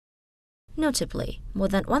Notably, more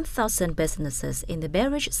than 1,000 businesses in the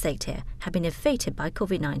beverage sector have been affected by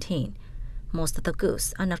COVID-19. Most of the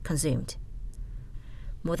goods are not consumed.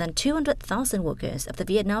 More than 200,000 workers of the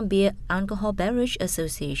Vietnam Beer Alcohol Beverage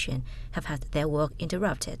Association have had their work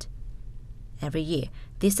interrupted. Every year,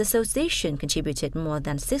 this association contributed more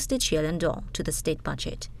than $60 trillion to the state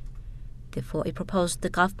budget. Therefore, it proposed the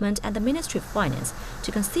government and the Ministry of Finance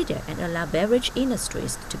to consider and allow beverage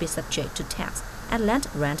industries to be subject to tax and land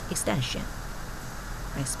rent extension.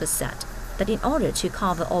 Experts said that in order to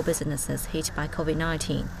cover all businesses hit by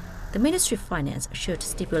COVID-19, the Ministry of Finance should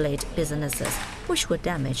stipulate businesses which were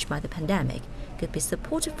damaged by the pandemic could be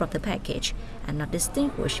supported from the package and not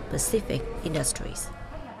distinguish specific industries.